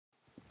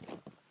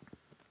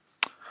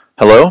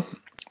Hello,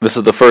 this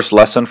is the first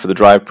lesson for the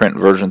Drive Print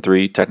version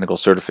 3 technical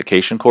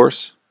certification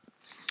course.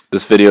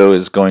 This video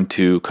is going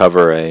to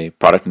cover a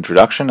product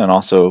introduction and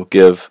also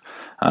give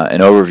an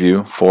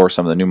overview for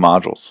some of the new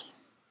modules.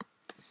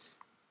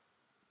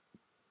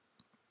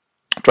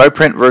 Drive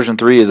Print version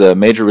 3 is a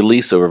major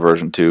release over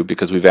version 2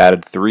 because we've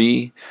added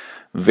 3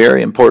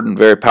 very important,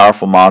 very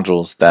powerful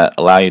modules that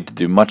allow you to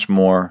do much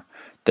more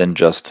than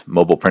just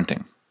mobile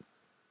printing.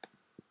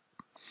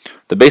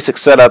 The basic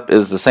setup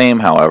is the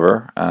same,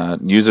 however.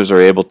 Users are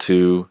able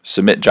to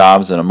submit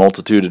jobs in a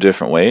multitude of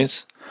different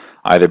ways,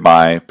 either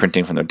by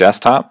printing from their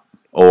desktop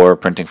or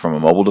printing from a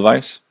mobile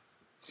device.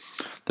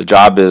 The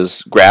job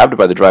is grabbed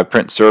by the Drive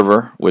Print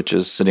server, which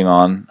is sitting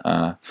on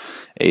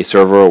a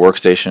server or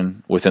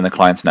workstation within the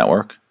client's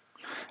network.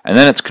 And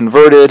then it's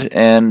converted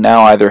and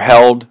now either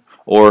held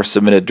or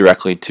submitted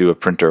directly to a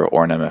printer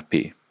or an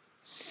MFP.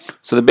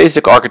 So the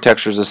basic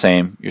architecture is the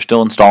same. You're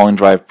still installing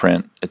Drive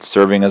Print. It's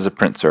serving as a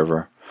print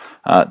server.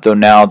 Though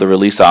now the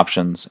release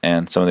options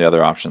and some of the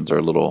other options are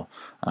a little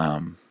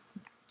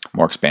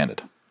more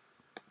expanded.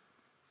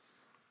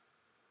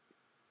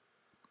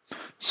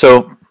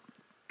 So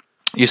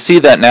you see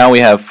that now we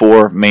have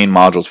 4 main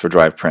modules for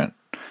Drive Print.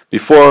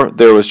 Before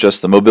there was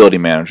just the Mobility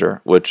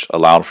Manager, which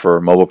allowed for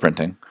mobile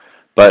printing,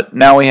 but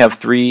now we have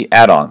 3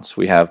 add-ons.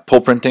 We have pull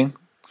printing,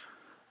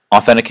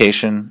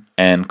 authentication,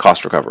 and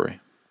cost recovery.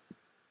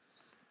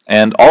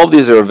 And all of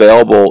these are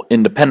available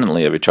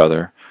independently of each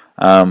other.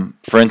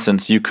 For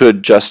instance, you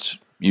could just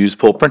use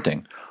pull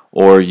printing,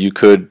 or you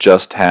could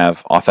just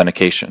have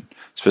authentication.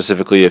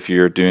 Specifically, if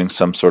you're doing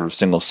some sort of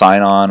single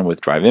sign-on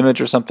with Drive Image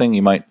or something,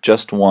 you might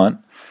just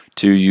want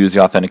to use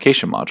the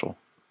authentication module.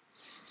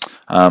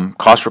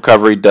 Cost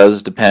recovery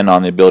does depend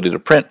on the ability to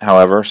print,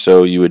 however,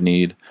 so you would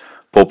need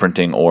pull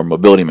printing or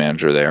Mobility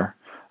Manager there.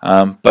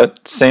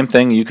 But same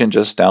thing, you can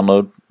just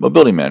download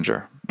Mobility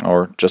Manager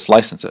or just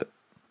license it.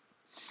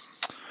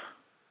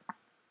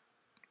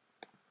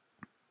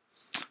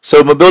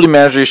 So Mobility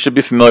Manager you should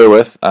be familiar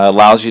with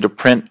allows you to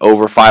print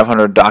over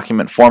 500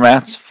 document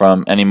formats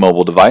from any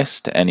mobile device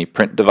to any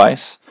print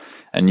device,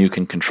 and you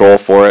can control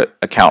for it,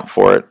 account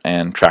for it,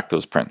 and track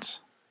those prints.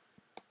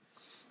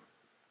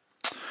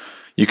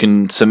 You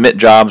can submit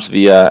jobs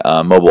via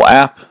a mobile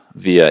app,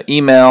 via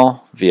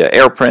email, via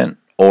AirPrint,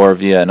 or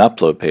via an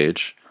upload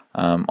page.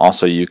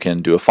 Also, you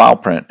can do a file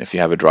print if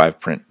you have a Drive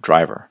Print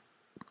driver.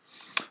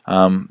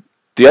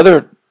 The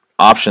other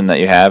option that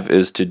you have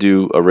is to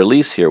do a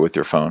release here with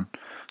your phone.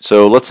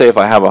 So let's say if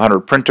I have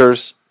 100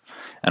 printers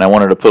and I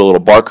wanted to put a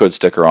little barcode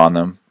sticker on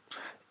them,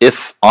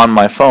 if on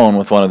my phone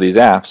with one of these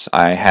apps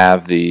I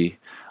have the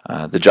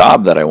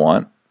job that I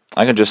want,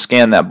 I can just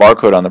scan that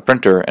barcode on the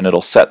printer and it'll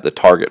set the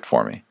target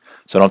for me.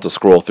 So I don't have to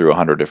scroll through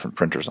 100 different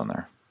printers on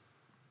there.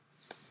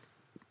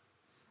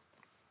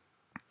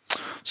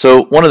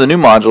 So one of the new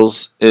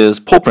modules is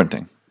pull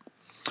printing.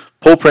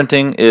 Pull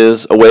printing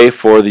is a way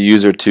for the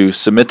user to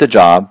submit the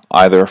job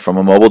either from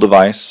a mobile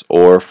device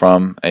or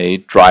from a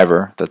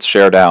driver that's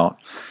shared out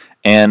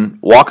and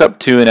walk up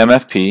to an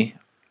MFP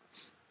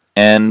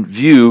and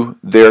view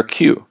their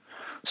queue.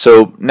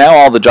 So now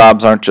all the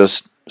jobs aren't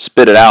just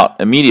spitted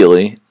out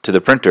immediately to the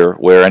printer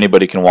where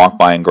anybody can walk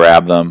by and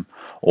grab them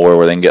or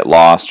where they can get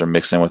lost or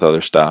mix in with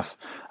other stuff.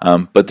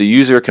 But the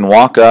user can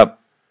walk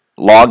up,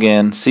 log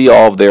in, see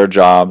all of their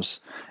jobs,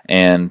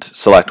 and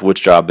select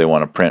which job they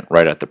want to print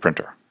right at the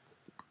printer.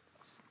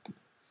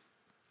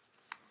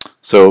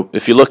 So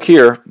if you look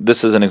here,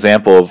 this is an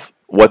example of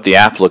what the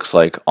app looks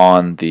like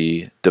on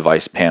the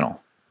device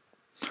panel.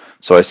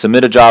 So I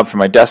submit a job from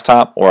my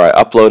desktop or I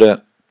upload it.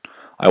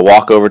 I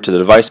walk over to the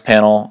device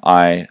panel.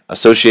 I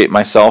associate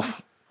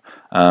myself.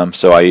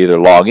 So I either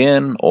log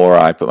in or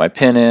I put my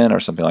PIN in or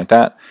something like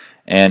that.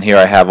 And here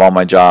I have all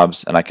my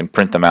jobs and I can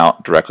print them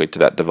out directly to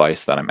that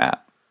device that I'm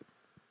at.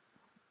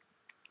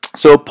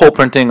 So pull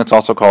printing, it's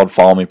also called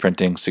follow me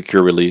printing,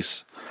 secure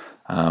release.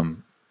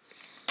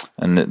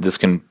 And this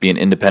can be an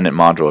independent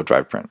module of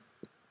Drive Print.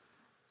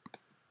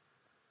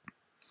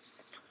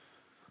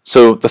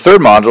 So the third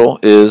module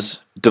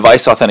is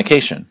device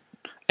authentication.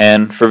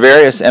 And for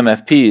various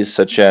MFPs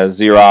such as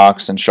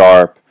Xerox and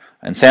Sharp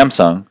and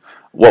Samsung,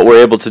 what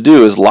we're able to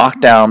do is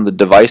lock down the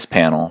device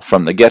panel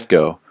from the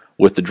get-go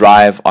with the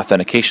Drive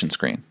authentication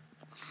screen.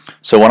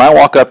 So when I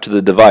walk up to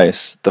the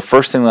device, the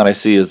first thing that I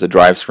see is the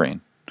Drive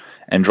screen.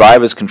 And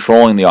Drive is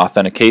controlling the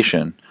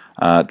authentication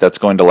that's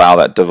going to allow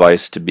that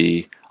device to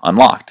be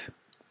unlocked.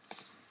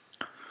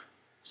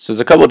 So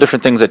there's a couple of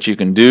different things that you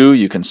can do.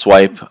 You can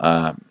swipe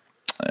a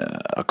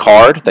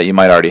card that you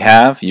might already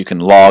have. You can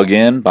log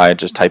in by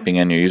just typing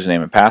in your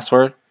username and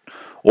password.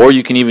 Or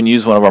you can even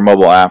use one of our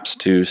mobile apps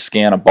to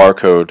scan a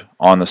barcode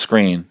on the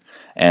screen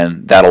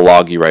and that'll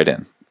log you right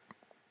in.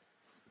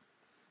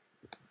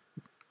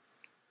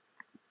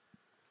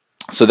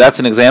 So that's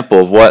an example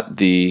of what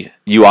the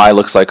UI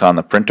looks like on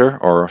the printer,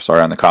 or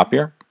sorry, on the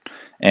copier.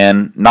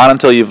 And not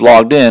until you've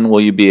logged in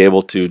will you be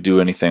able to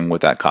do anything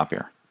with that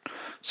copier.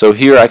 So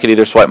here I could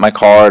either swipe my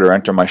card or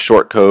enter my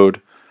short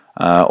code,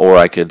 or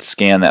I could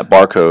scan that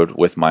barcode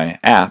with my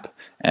app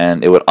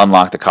and it would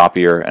unlock the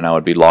copier and I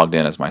would be logged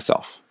in as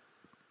myself.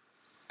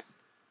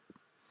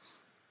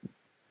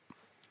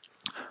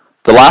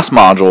 The last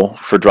module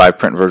for Drivve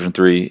Print version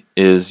 3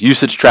 is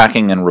usage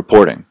tracking and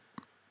reporting.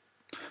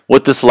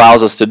 What this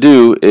allows us to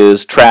do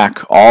is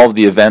track all of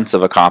the events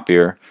of a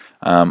copier,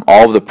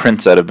 all of the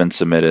prints that have been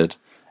submitted,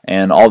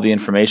 and all the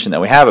information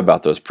that we have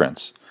about those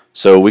prints.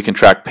 So we can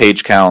track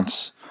page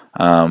counts,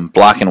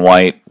 black and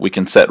white. We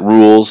can set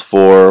rules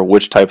for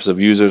which types of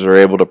users are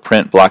able to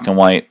print black and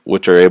white,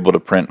 which are able to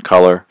print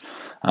color.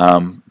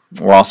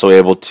 We're also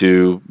able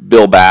to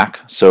bill back,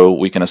 so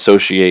we can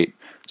associate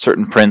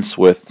certain prints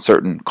with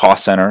certain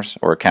cost centers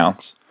or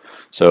accounts.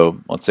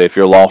 So let's say if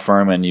you're a law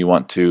firm and you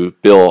want to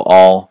bill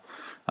all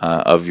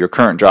of your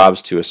current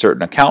jobs to a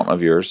certain account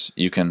of yours,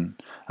 you can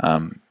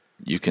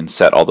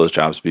set all those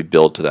jobs to be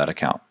billed to that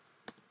account.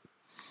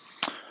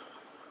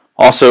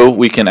 Also,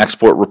 we can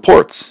export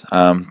reports.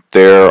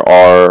 There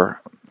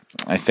are,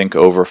 I think,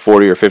 over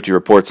 40 or 50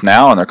 reports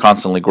now, and they're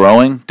constantly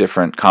growing,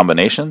 different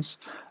combinations.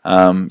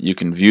 You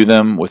can view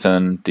them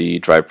within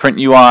the Drivve Print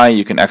UI,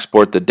 you can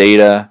export the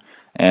data,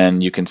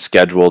 and you can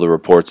schedule the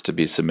reports to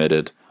be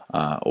submitted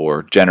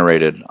or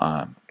generated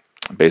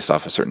based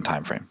off a certain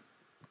time frame.